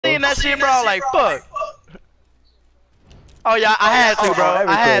that shit, bro, like fuck. Oh yeah, I had to, bro.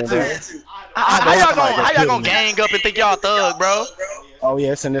 I had to. How y'all gonna gang up and think y'all thug, bro? Oh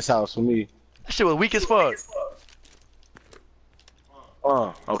yeah, it's in this house for me. That shit was weak as fuck.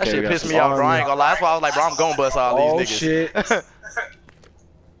 Okay. That shit pissed me off, bro. I ain't gonna lie. That's why I was like, bro, I'm gonna bust all these niggas. Oh shit.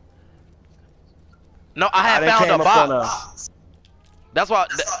 No, I had found a box. That's why.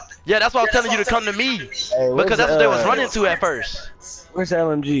 Yeah, that's why I was telling you to come to me, because that's what they was running to at first. Where's the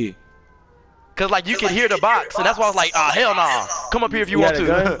LMG? Cause like you could hear the box, and that's why I was like, ah, hell nah. Come up here if you want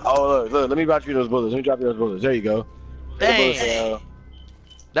to. Oh look, let me drop you those bullets. Let me drop you those bullets. There you go. Dang.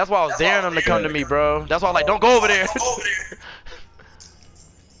 That's why I was daring them to come to me, bro. That's why I was like, don't go over there.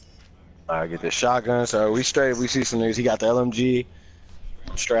 Alright, get this shotgun. So we straight. We see some niggas. He got the LMG.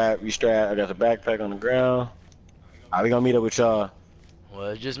 Strap. We strap. I got the backpack on the ground. Alright, we gonna meet up with y'all. Well,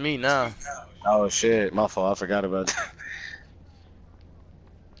 it's just me now. Oh shit, my fault. I forgot about that.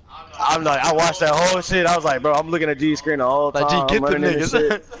 I'm like, I watched that whole shit. I was like, bro, I'm looking at G screen the whole time. Like, G, get the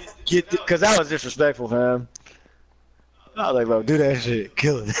niggas. Cause that was disrespectful, fam. I was like, bro, do that shit.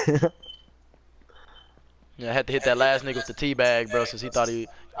 Kill it. Yeah, I had to hit that last nigga with the teabag, bro, since he thought he.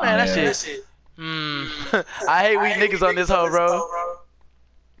 Man, that shit. I hate weak niggas on this hoe, bro.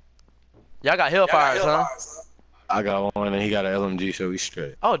 Y'all got hellfires, huh? I got one and he got an LMG, so we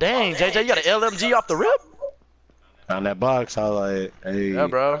straight. Oh dang, JJ, you got an LMG off the rip? On that box, I was like, hey. Yeah,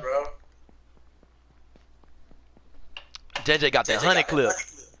 bro. JJ got that 100 clip.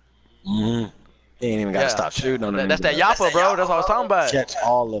 He ain't even gotta stop shooting on them. That's that yappa, bro. That's what I was talking about. Catch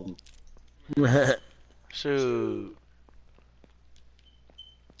all of them. Shoot.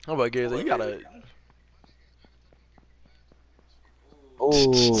 How about Gary? You gotta.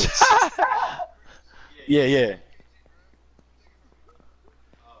 Oh. Yeah.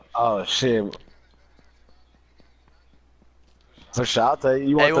 Oh shit. For sure, I'll tell you.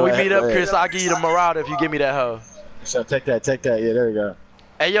 You want hey, when we meet up, Chris, I'll give you the Marauder if you give me that hoe. So take that. Yeah, there you go.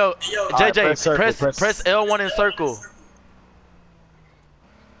 Hey yo, JJ, right, press L1 in circle.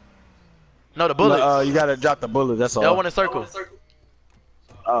 No, the bullets. No, you gotta drop the bullets. That's all. L1 in circle.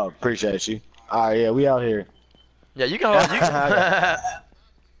 Oh, appreciate you. All right, yeah, we out here. Yeah, you can hold.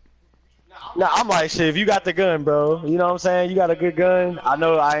 Nah, I'm like, shit, if you got the gun, bro, you know what I'm saying? You got a good gun. I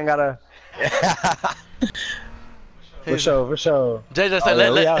know I ain't gotta. For sure. JJ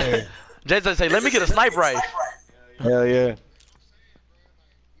say, JJ say, let me get a sniper rifle. Hell yeah.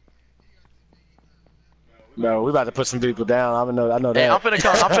 No, we about to put some people down. I know that. Hey, I'm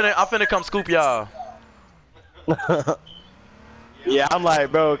finna come scoop y'all. Yeah, I'm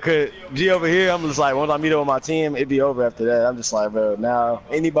like, bro, could G over here, I'm just like, once I meet up with my team, it'd be over after that. I'm just like, bro, now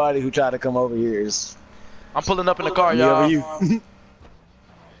anybody who try to come over here is. I'm pulling up in the car, y'all.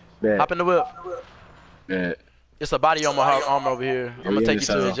 Hop in the whip. Yeah. It's a body on my arm over here. I'm gonna take you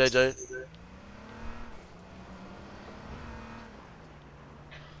to it, JJ.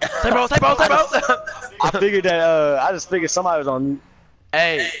 Say bro. I figured that, I just figured somebody was on.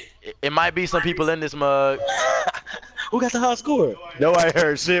 Hey, it might be some people in this mug. Who got the high score? Nobody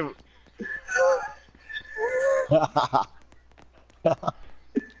heard shit. Like,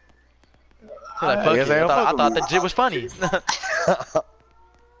 fuck it. I thought that shit was funny.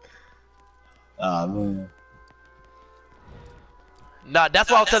 Oh, man. Nah, that's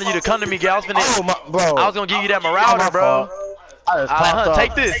why I was telling you to come to me, girl. I was gonna give you that Marauder, bro. I just popped off.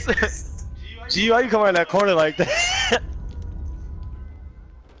 Take this. Gee, why you come in that corner like that?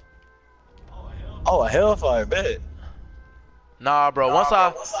 Oh, a hellfire, bet. Nah, bro. Once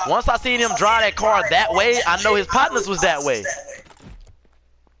I seen him drive that car that way, I know his partners was that way.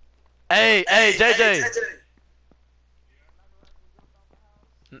 Hey, JJ.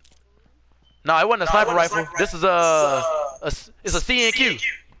 No, it wasn't a sniper rifle. This is it's a CNQ.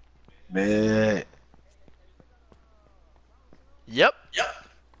 Man. Yep.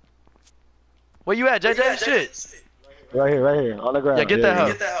 Where you at, JJ? Shit. Right here, on the ground. Yeah, get that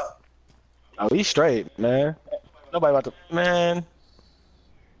hoe. Oh, we straight, man. Nobody about to, man.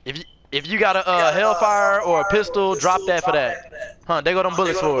 If you got a Hellfire or a pistol, drop that for that. Huh? They got them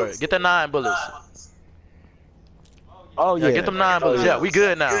bullets for it. Get that 9 bullets. Oh yeah. Get them 9 bullets. Yeah, we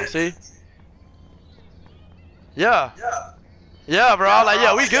good now. See? Yeah, bro. I'm like,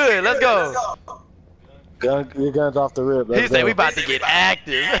 yeah, we good. Let's go. Your guns off the rip. He said we about to get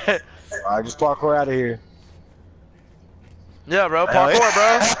active. Alright, just parkour out of here. Yeah, bro. Parkour,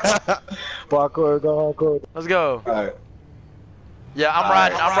 bro. Parkour, go hardcore. Let's go. Alright. Yeah, I'm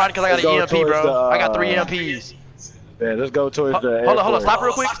riding because I got an EMP, bro. I got 3 EMPs. Yeah, let's go towards the Hold on. Stop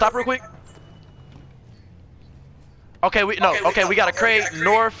real quick. Okay, we got a crate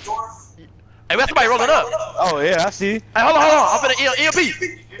north. Hey, we got somebody rolling up. Oh yeah, I see. Hey, hold on. I'm finna EMP.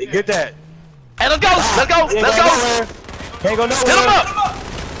 Get that. Hey, let's go. Let's go. Let's go. Can't go nowhere. Hit him up.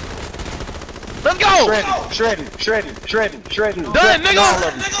 Let's go. Shredding. Done, nigga.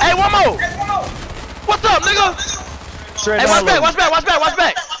 Hey, one more. What's up, nigga? Hey, watch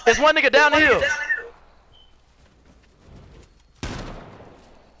back. There's one nigga down the hill.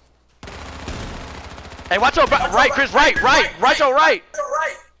 Hey, watch your right, Chris. Right your right.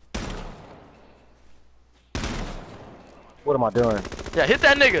 What am I doing? Yeah, hit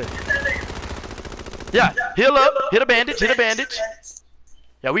that nigga. Yeah, heal up. Hit a bandage.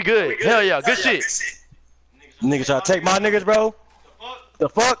 Yeah, we good. Hell yeah, good shit. Niggas try to take my niggas, bro. The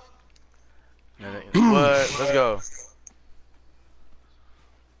fuck? What? Let's go.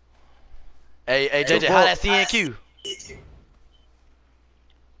 Hey, JJ, how that CNQ?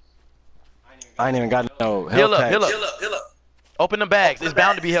 I ain't even got no Heal health up. Open the bags. It's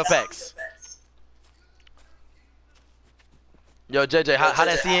bound to be health packs. Yo, JJ, how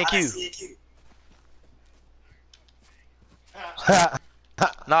that CNQ?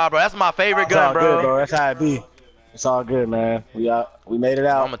 Nah, bro, that's my favorite gun, bro. Good, bro. That's how it be. It's all good, man. We made it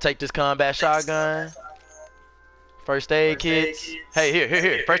out. I'm gonna take this combat shotgun. First aid kits. Hey,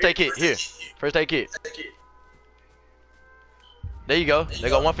 here. First aid kit. Here. First aid kit. There you go. They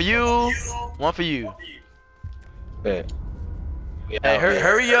got one for you. One for you. Bet. Hey,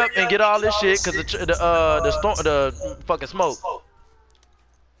 hurry up and get all this shit, cause the fucking smoke.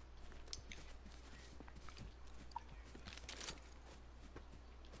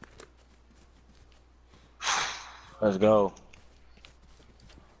 Let's go.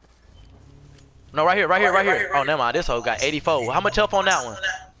 No, right here. Oh, never mind. This hoe got 84. How much health on that one? All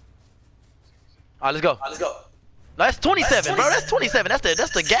right, let's go. No, that's 27, bro. That's 27.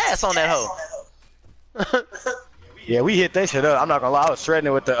 That's the gas on that hoe. Yeah, we hit that shit up. I'm not gonna lie. I was shredding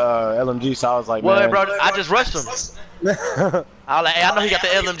it with the LMG, so I was like, well, man. bro, I just rushed him. I was like, hey, I know he got the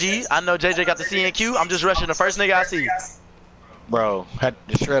LMG. I know JJ got the CNQ. I'm just rushing the first nigga I see. Bro, had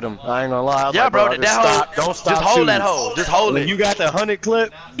to shred him. I ain't gonna lie. I was Yeah, like, bro, don't just stop hold shooting. that hoe. Just hold when it. You got the 100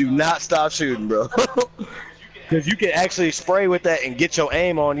 clip, do not stop shooting, bro. Because you can actually spray with that and get your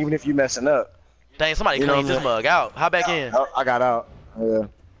aim on even if you messing up. Dang, somebody cleaned this mug out. Hop back in. Oh, I got out. Yeah.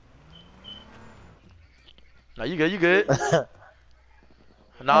 No, you good.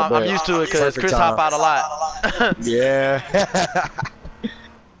 No, I'm used to it because Chris hop out a lot. Yeah.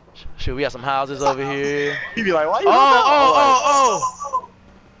 Shit, we got some houses over here. He be like, why you Oh.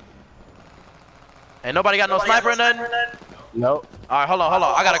 Ain't nobody got no sniper or nothing? Nope. Alright, hold on.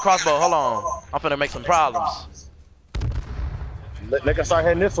 I got a crossbow. Hold on. I'm finna make some problems. They can start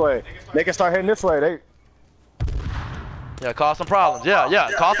heading this way. Yeah, cause some problems. Yeah,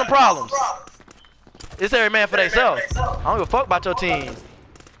 cause some problems. It's every man for themselves. I don't give a fuck about your team.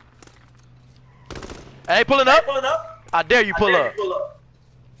 Hey, pulling up? I dare you pull up.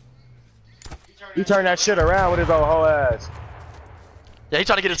 He turned that shit around with his old whole ass. Yeah, he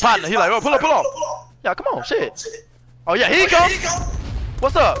trying to get his partner. He like, oh, pull up. Yeah, come on, shit. Oh yeah, here he comes.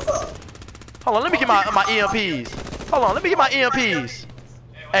 What's up? Hold on, let me get my EMPs.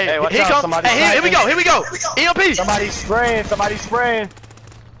 Hey, Hey, watch here he out, comes. Hey, here we go. EMP. Somebody's spraying.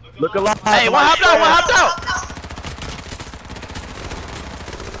 Look alive. Hey, one hopped out.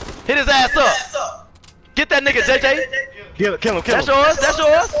 Hit his ass up. Get that nigga, JJ. Kill him. That's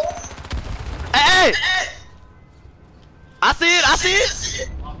yours. Hey. I see it.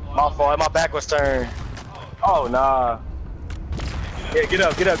 My fault, my back was turned. Oh, nah. Yeah, get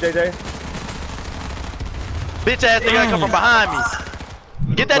up, JJ. Bitch ass nigga come from behind me.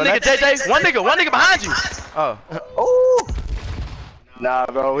 Get that nigga, JJ. One nigga behind you. Oh. Oh. Nah,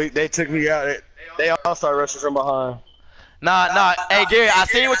 bro, they took me out. They all started rushing from behind. Nah. Hey, Gary, I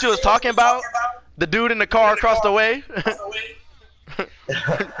seen what you was talking about. The dude in the car across the way.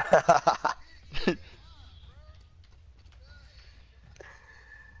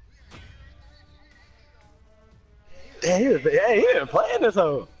 Damn, he been playing this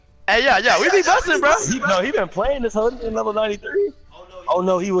hoe. Hey, yeah, we be busting, bro. He been playing this hoe in level 93. Oh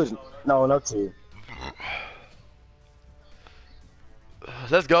no, he wasn't. No, 2.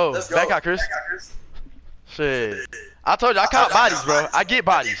 Let's go. Back out, Chris. Shit. I told you, I caught bodies, bro. I get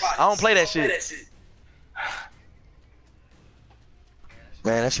bodies. I don't play that shit.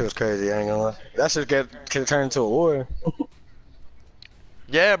 Man, that shit was crazy. I ain't gonna lie. That shit could turn into a war.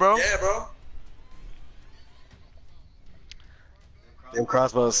 Yeah, bro. Them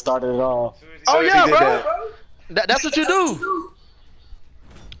crossbows started it all. Oh yeah, bro. That's what you do.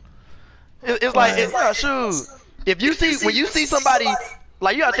 It's like, shoot. When you see somebody,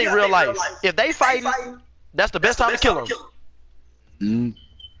 like, you gotta think real life. If they fighting, that's the best time to kill them.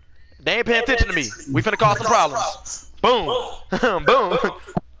 They ain't paying attention to me. We finna cause some problems. Boom. Boom.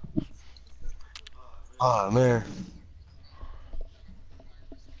 Oh man.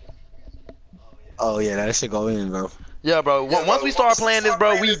 Oh yeah, that shit go in, bro. Yeah, bro. Once we start playing this,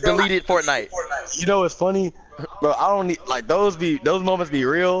 bro, we deleted Fortnite. You know what's funny, bro? I don't need like those moments be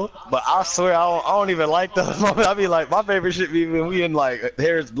real, but I swear I don't even like those moments. I be like my favorite shit be when we in like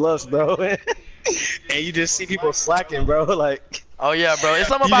Harris Bluffs, bro, and you just see people slacking, bro. Like Oh yeah, bro. It's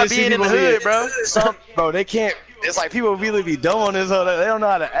something you about just see being in people the hood, bro. bro, they can't. It's like people really be dumb on this. They don't know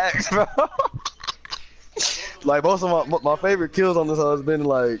how to act, bro. Like most of my favorite kills on this has been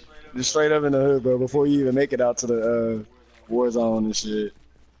like just straight up in the hood, bro. Before you even make it out to the war zone and shit.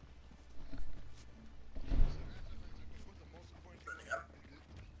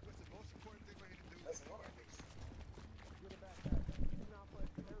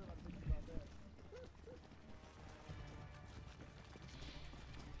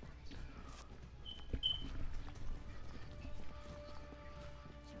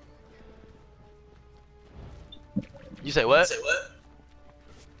 You say what?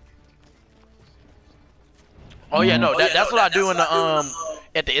 Oh yeah, no. That's what I do in the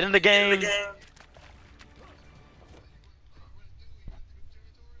at the end of the game.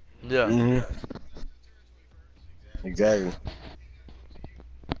 Yeah. Mm-hmm. Exactly.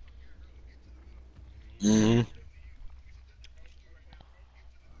 Mm-hmm.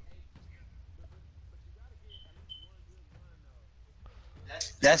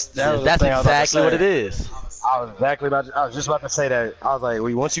 That Yeah, was the that's thing I was about to exactly what it say. is. I was just about to say that. I was like,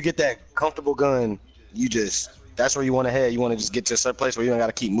 once you get that comfortable gun, that's where you want to head. You want to just get to a certain place where you don't got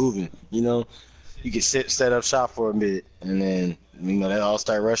to keep moving. You know, you can set up shop for a bit, and then they all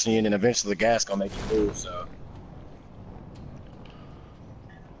start rushing you, and then eventually the gas gonna make you move. So.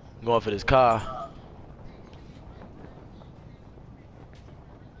 I'm going for this car.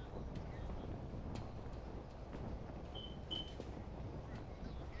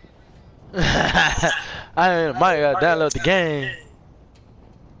 I might gotta download the game.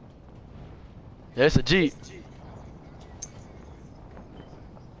 Yeah, it's a Jeep.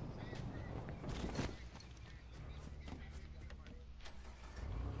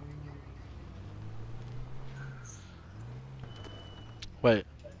 Wait.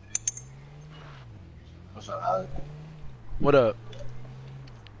 What's up, Alex? What up?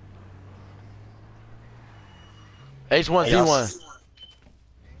 H1Z1.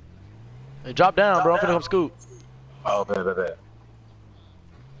 Hey, drop down, bro. I'm finna come scoop. Oh, bet.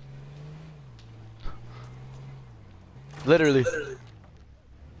 Literally.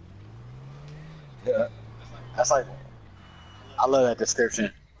 Yeah. That's like, I love that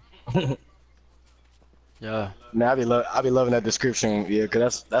description. Yeah. Man, I be loving that description, yeah,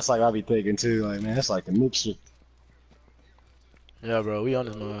 cause that's like I be thinking too, like man, that's like a mixture. Yeah, bro. We on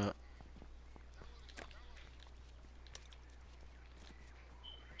this mud.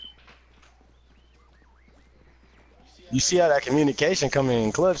 You see how that communication coming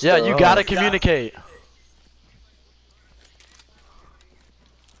in clutch? Yeah, though, you huh? gotta communicate.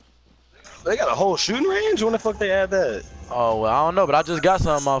 They got a whole shooting range. When the fuck they add that? Oh, well, I don't know, but I just got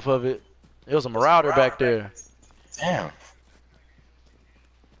something off of it. It was a marauder back there. Damn.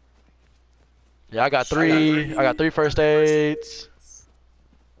 Yeah, I got three first aids.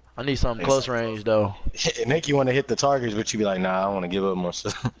 I need something close range though. It make you want to hit the targets, but you be like, nah, I want to give up more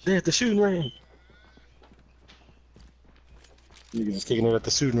stuff. They at the shooting range. Niggas just kicking it at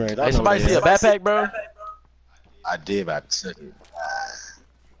the shooting range. Hey, somebody see a backpack, bro? I did about to say it.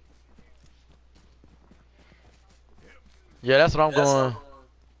 Yeah, that's what I'm going.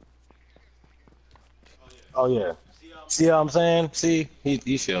 Oh yeah. See what I'm saying? See, he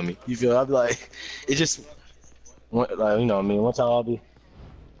feel me. You feel? I be like, it just, like you know what I mean. One time I'll be.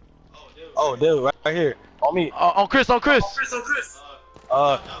 Oh, dude, right here, on me. On Chris.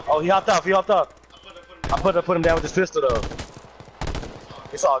 Oh, he hopped off. I put him down with this pistol though.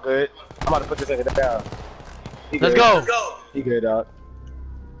 It's all good. I'm about to put this nigga down. Let's go. He good, dog.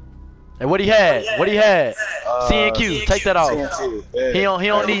 And what he had? C and Q. Take that off. Yeah. He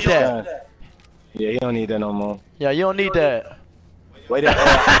don't need that. Yeah, he don't need that no more. Yeah, you don't need that. Wait up.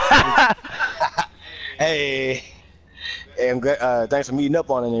 Hey, I'm glad, thanks for meeting up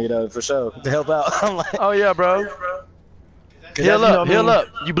on it, though, for sure. To help out. I'm like, Oh yeah, bro. Heal up.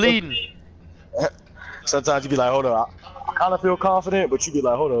 You bleeding? Sometimes you be like, hold on, I kind of feel confident, but you be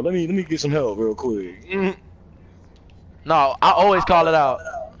like, hold on, let me get some help real quick. No, I always call it out.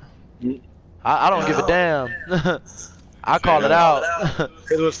 I don't give a damn. I call it out.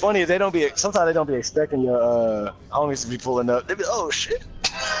 Cause what's funny is sometimes they don't be expecting your homies to be pulling up. They be, oh shit.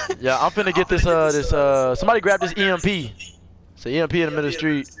 Yeah, I'm finna get this somebody grab this EMP. It's an EMP in the middle of the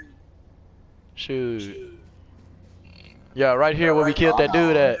street. Shoot. Yeah, right here where we killed that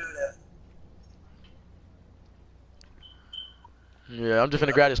dude at. Yeah, I'm just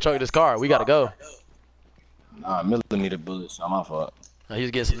finna grab this truck, this car. We gotta go. Nah, millimeter bullets. Not my fault.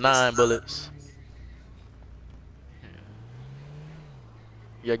 He's getting some 9 bullets.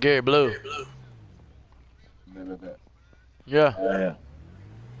 Yeah, Gary Blue. Yeah. Yeah.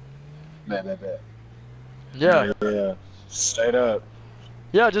 Yeah. Yeah. Straight up.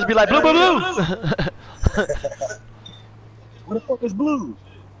 Yeah, just be like blue, blue, blue. What the fuck is blue?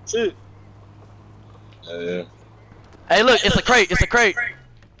 Shit. Yeah. Hey, look, it's a crate. It's a crate.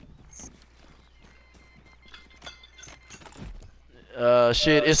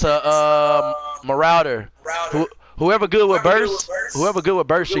 Shit, it's a Marauder. Whoever good with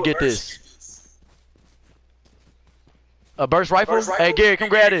burst should get this. A burst rifle? Hey, Gary, come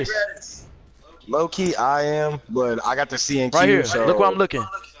grab this. Low key, I am, but I got the C and Q. Right here. So Look where I'm looking.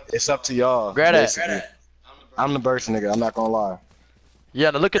 it's up to y'all. Grab that. Basically. I'm the burst nigga. I'm not gonna lie. Yeah,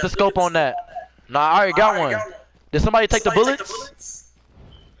 now look at the scope on that. Nah, I already got one. Did somebody take the bullets?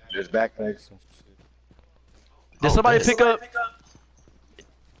 There's backpacks. Did somebody pick up?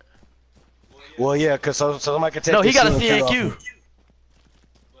 Well, yeah, cause so somebody can take. No, he the got a C&Q CNQ.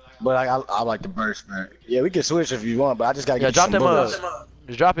 But I like the burst, man. Yeah, we can switch if you want, but I just gotta Yeah, get drop some them bullets.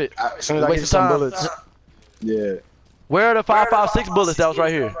 Just drop it. As soon as I Waste get of some time. bullets. Yeah. Where are the 5.56 bullets that was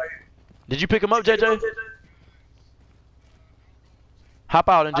right here? Did you pick them up, JJ? Hop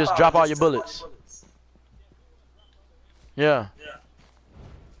out and just drop all your bullets. Yeah.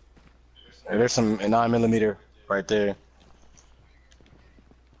 Hey, there's some 9mm right there.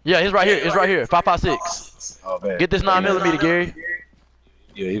 Yeah, it's right here. It's right here. 5.56. Oh, man. Get this 9mm, Gary.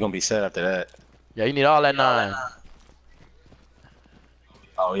 Yeah, you're gonna be set after that. Yeah, you need all that 9.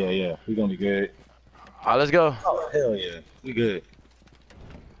 Oh yeah, we gonna be good. All right, let's go. Oh hell yeah, we good.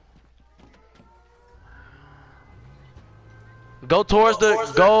 Go towards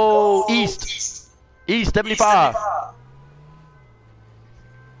go east. East 75.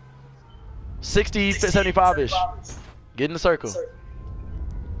 60, 75-ish. Get in the circle.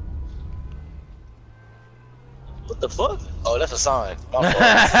 What the fuck? Oh, that's a sign. My fault.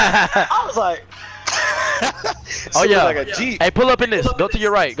 I was like, oh yeah. like a Jeep. Hey, pull up in this. Go to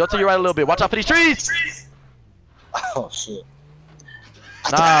your right. Go to your right a little bit. Watch out for these trees. Oh shit.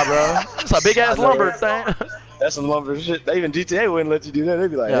 Nah, bro. It's a big ass lumber thing. That's some lumber shit. They even GTA wouldn't let you do that. They'd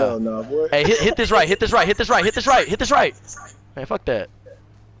be like, hell no, boy. Hey, hit this right. Hit this right. Hit this right. Hit this right. Hit this right. Man, fuck that.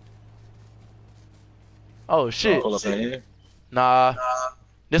 Oh shit. Pull up in here. Nah.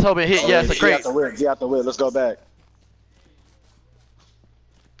 This hoe been hit. Yeah, it's a crate. Get out the way. Let's go back.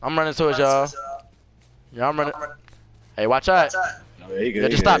 I'm running towards y'all. Yeah, I'm running. Hey, watch out. Oh, yeah, you good, Yeah,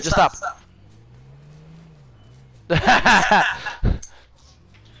 just stop. Just stop.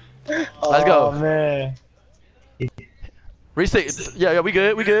 Let's go. Oh man. Reset. Yeah, we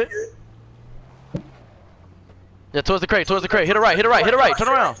good. We good. Yeah, towards the crate. Towards the crate. Hit it right. Hit it right. Hit it right. Turn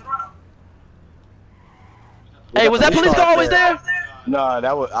around. Hey, was that police car always there? Nah,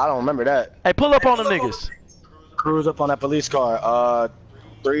 that was. I don't remember that. Hey, pull up on them niggas. Cruise up on that police car.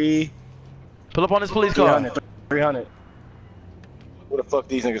 3. Pull up on this police car. 300. Where the fuck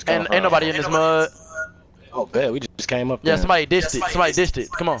these niggas come from? Ain't nobody in this mud. Oh, bet. We just came up Yeah, there. somebody dished it. Somebody dished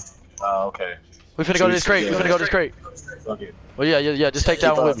it. Come on. Oh, okay. We finna go to this crate. We finna go to this crate. Fuck it. Well, yeah. Just take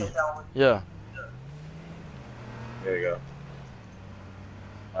that one with me. Yeah. There you go.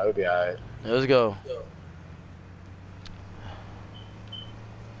 That'll be alright. Yeah, let's go.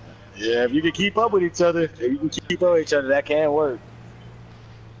 Yeah, if you can keep up with each other, that can work.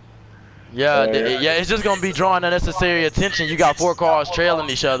 Yeah, yeah. It's just gonna be drawing unnecessary attention. You got 4 cars trailing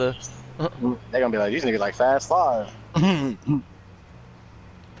each other. They're gonna be like, these niggas like Fast 5.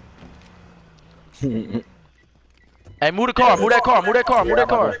 Hey, move the car. Move that car. Move that car. Move that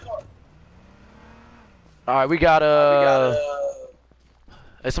car. All right, we got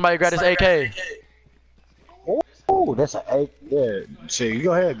Hey, somebody grab this AK. Oh, that's an 8. Yeah, shit. You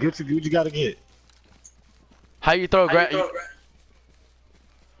go ahead. Get what you gotta get. How you throw?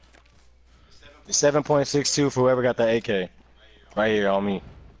 7.62 for whoever got the AK. Right here on me.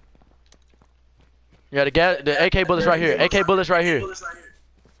 Yeah, the AK bullets right here. AK bullets right here.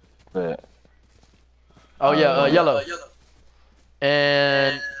 But, Oh yeah, yellow.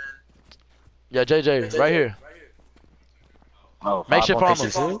 And yeah, JJ right here. oh, Makeshift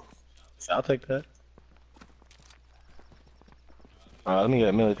armor. I'll take that. Let me get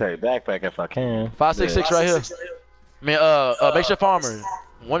a military backpack if I can. 5.66 right here. I mean, makeshift armor.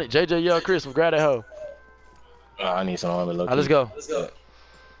 One JJ, yo, Chris, grab that hoe. I need some armor. Alright, let's go.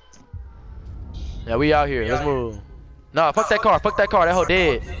 Yeah, we out here. Let's move. Nah, fuck that car. Fuck that car. That hoe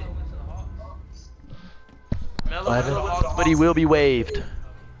dead. But he will be waived.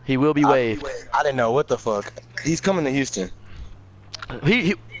 He will be waived. I didn't know what the fuck. He's coming to Houston.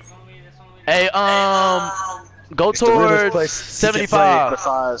 He hey, go It's the realest towards place he can play 75.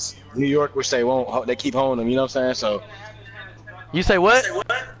 besides New York, which they won't. They keep holding him. You know what I'm saying? So You say what?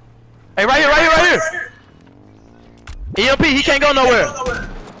 Hey, right here, right here, right here. EMP, he can't go nowhere.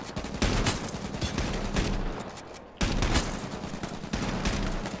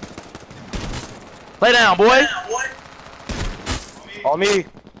 Lay down, boy. on me.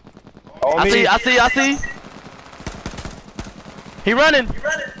 On me. I see. He running.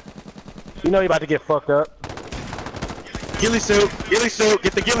 You know you about to get fucked up. Ghillie suit. Get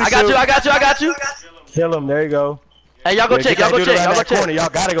the ghillie suit. I got you. Kill him. There you go. Hey, y'all go check. Y'all go check. Y'all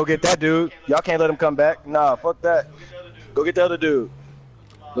gotta go get that dude. Y'all can't let him come back. Nah, fuck that. Go get the other dude.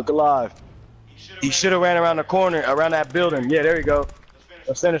 Look alive. He should have ran around the corner, around that building. Yeah, there you go.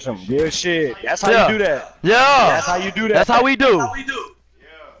 Let's finish him. Good shit. That's how you do that. Yeah. That's how you do that. That's how we do.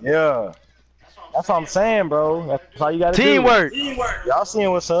 Yeah. That's what I'm saying, bro. That's how you gotta Teamwork. do it. Y'all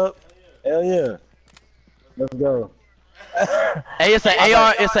seeing what's up? Hell yeah. Let's go. Hey, it's an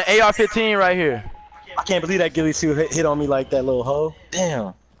AR. It's an AR-15 right here. I can't believe that ghillie suit hit on me like that, little hoe.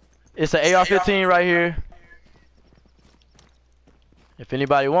 Damn. It's an AR-15 right here. If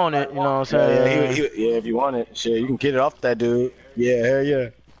anybody want it, you know what I'm saying? Yeah, if you want it, shit, you can get it off that dude. Yeah, hell yeah.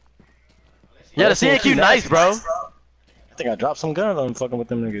 Yeah, the CNQ nice, bro. I think I dropped some guns on fucking with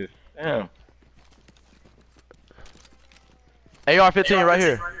them niggas. Damn. AR-15 right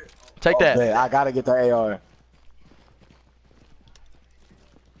here. Take that. Man, I gotta get the AR.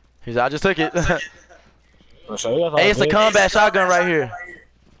 He's I just took it. Sure, Hey, it's a combat shotgun right here.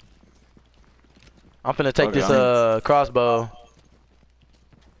 I'm finna take this crossbow.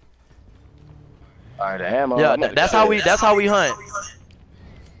 Alright, the ammo. Yeah, that's how we hunt.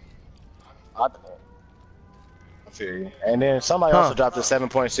 I feel you. And then somebody also dropped the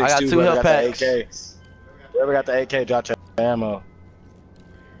 7.62. I got 2 health packs. Whoever got the AK dropped your ammo.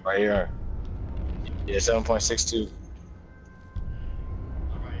 Right here. Yeah, 7.62.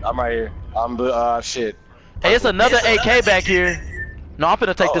 I'm right here. I'm shit. Hey, it's another AK back here. No, I'm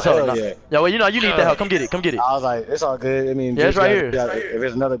finna take this help. No. Yeah. Yo, well, you know, you need the help. Come get it. I was like, it's all good. I mean, yeah, it's right here. If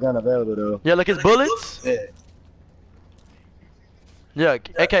there's another gun available, though. Yeah, look, it's bullets. Yeah. Yeah,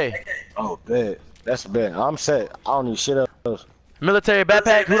 AK. Oh, bet. That's a bet. I'm set. I don't need shit else. Military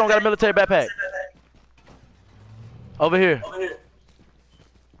backpack. Who don't got a military backpack? Over here.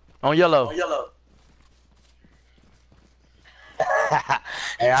 On yellow.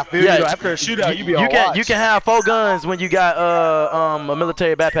 Hey, I feel you. After a shootout, you be on watch. You can have 4 guns when you got a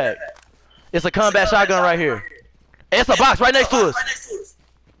military backpack. It's a combat shotgun right here. It's a box right next to us.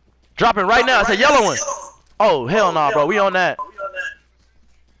 Dropping right now. It's a yellow one. Oh hell nah, bro. We on that.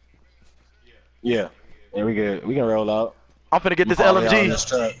 Yeah. Yeah, we good. We can roll out. I'm finna get this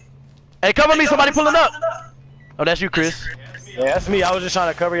LMG. Hey, cover me. Somebody pulling up. Oh, that's you, Chris. Yeah, that's me. I was just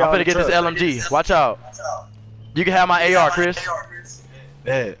trying to cover y'all. I'm finna get this LMG. Watch out. You can have my AR, Chris.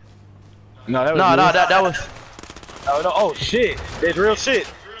 Yeah. No, that was no, that was. Oh, no. Oh shit! It's real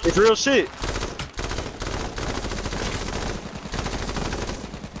shit. It's real shit.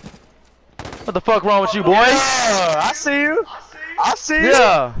 What the fuck wrong with you, boy? Yeah, I see you. I see you.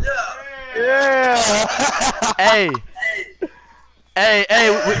 Yeah. Yeah. Hey.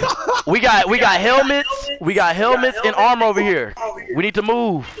 We got helmets. We got helmets and armor over here. We need to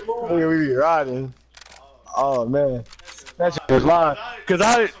move. We be riding. Oh man. That shit was lying.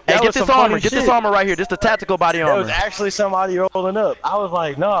 Hey, get this armor. Get this armor right here. This is the tactical body armor. It was actually somebody rolling up. I was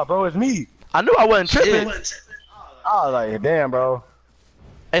like, nah, bro, it's me. I knew I wasn't tripping. I was like, damn, bro.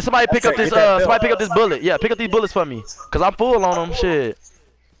 Hey, somebody pick up this. Somebody pick up this bullet. Yeah, pick up these bullets for me. Cause I'm full on them. Shit.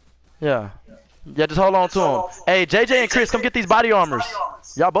 Yeah. Yeah, just hold on to them. Hey, JJ and Chris, come get these body armors.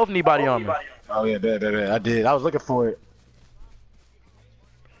 Y'all both need body armor. Oh yeah, bet. I did. I was looking for it.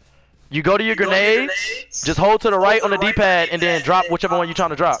 You go to your grenades, just hold to the right on the D-pad, and then drop whichever one you're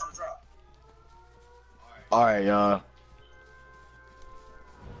trying to drop. Alright, y'all.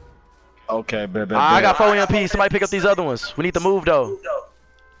 Okay, bet. I got 4 EMP. Somebody pick up these other ones. We need to move, though.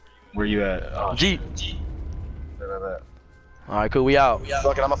 Where you at? Oh, Jeep. Bet. Alright, cool. We out.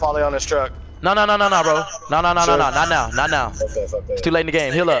 Fuck it, I'm gonna follow you on this truck. No, bro. No. Not now. It's too late in the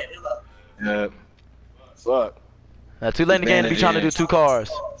game. Heal up. Yeah. Fuck. Too late in the game to be trying to do 2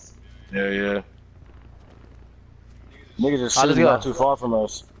 cars. Yeah. Niggas just shooting not too far from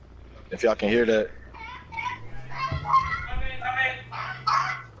us. If y'all can hear that.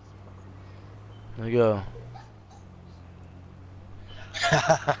 There you go.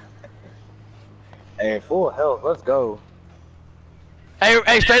 Hey, full health. Let's go.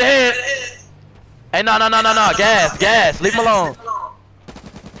 Hey, straight ahead. Hey, no. Gas. Leave him alone.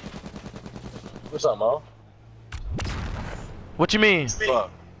 What's up, Mo? What you mean? Fuck.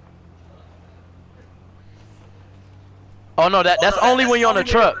 Oh no, that's only when you're on the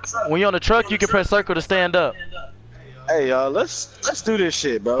truck. When you're on the truck, you can press circle to stand up. Hey y'all, let's do this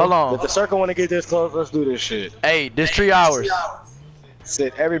shit, bro. Hold on. If the circle want to get this close, let's do this shit. Hey, this 3 hours.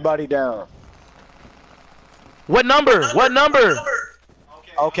 Sit everybody down. What number? What number?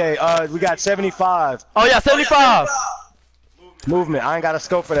 Okay, we got 75. Oh yeah, 75. Movement. I ain't got a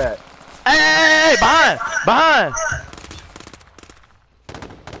scope for that. Hey, behind, behind.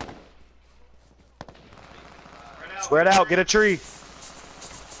 Spread out. Get a tree.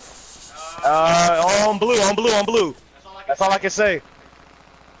 On blue, on blue, on blue. That's all I can say.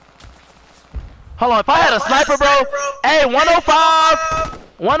 Hold on, if I had a sniper, bro. Hey, 105.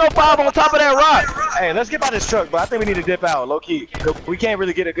 105 on top of that rock. Hey, let's get by this truck, but I think we need to dip out, low key. We can't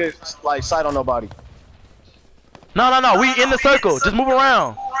really get a good like sight on nobody. No, we in the circle. Just move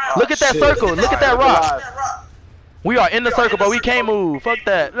around. Look at that circle. Look at that rock. We are in the circle, but we can't move. Fuck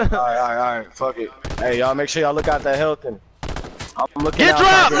that. All right. Fuck it. Hey, y'all, make sure y'all look out that health and I'm looking. Get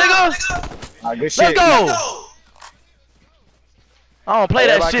dropped, nigga. Right, good shit. Let's go. I don't play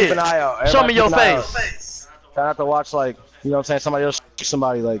that shit. Keep an eye out. Show me your face. Try not to watch like, you know what I'm saying, somebody else shoot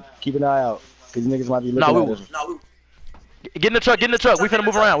somebody. Like, keep an eye out. Cause niggas might be looking at us. Get in the truck. Get in the truck. We finna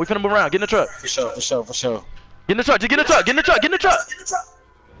move around. Get in the truck. For sure. Get in the truck. Just get in the truck. Get in the truck.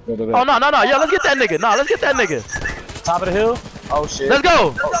 Oh no. Yo, let's get that nigga. Let's get that nigga. Top of the hill. Oh shit. Let's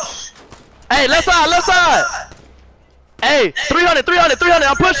go. Hey, left side. Hey, 300.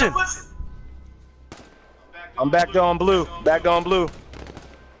 I'm pushing. I'm back down blue.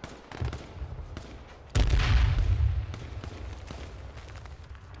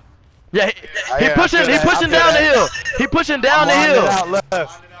 Yeah, he pushing down the hill. He pushing down the hill. Out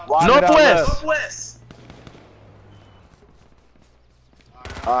left. Northwest.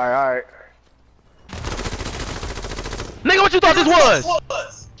 All right. Nigga, what you thought this was?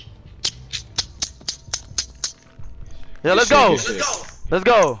 Yeah, let's go. Let's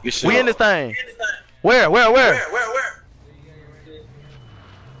go. We in this thing. Where?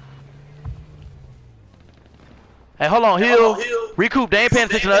 Hey, hold on, heal. Recoup. They ain't paying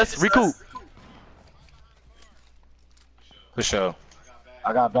attention to us. Recoup. For sure.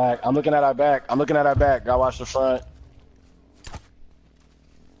 I got back. I'm looking at our back. Gotta watch the front.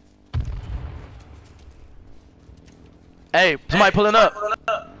 Hey, somebody pulling up.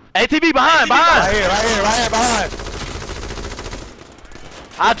 ATV behind. Right here, behind.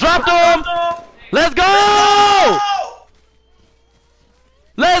 I dropped him. Let's go.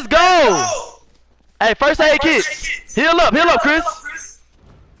 Hey, first aid kit. Heal up, Chris.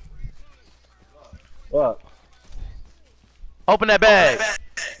 What? Open that bag.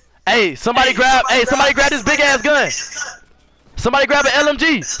 Hey, somebody grab this big ass gun. Somebody grab an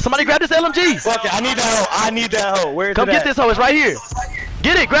LMG. Somebody grab this LMG. Fuck it, I need that hoe. Where's it Come get this hoe, it's right here.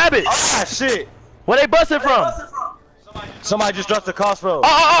 Get it, grab it. Ah, shit. Where they busting from? Somebody just dropped the crossbow.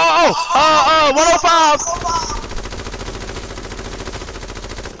 105.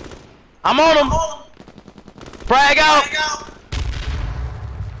 I'm on him. Frag out.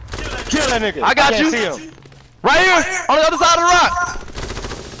 Kill that nigga. I got you. See him. Right here, on the other side of the rock.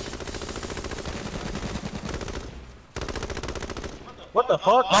 What the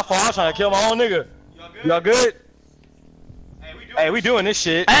fuck? My fault. I was trying to kill my own nigga. Y'all good? Hey, we doing this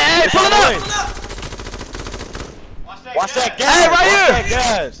shit. Hey, pull it up. Watch that gas. Hey, right here. Watch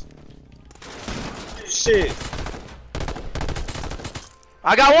that gas. Shit.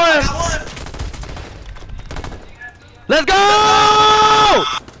 I got one. Let's go.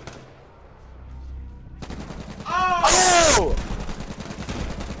 Oh!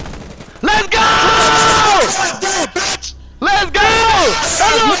 Let's go. Let's go! That's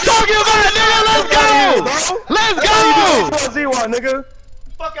what I'm talking about, nigga! Let's go! H1Z1, nigga.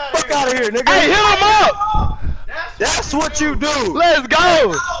 Fuck out of here, nigga. Hey, hit him up! That's what you do. Let's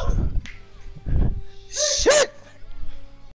go!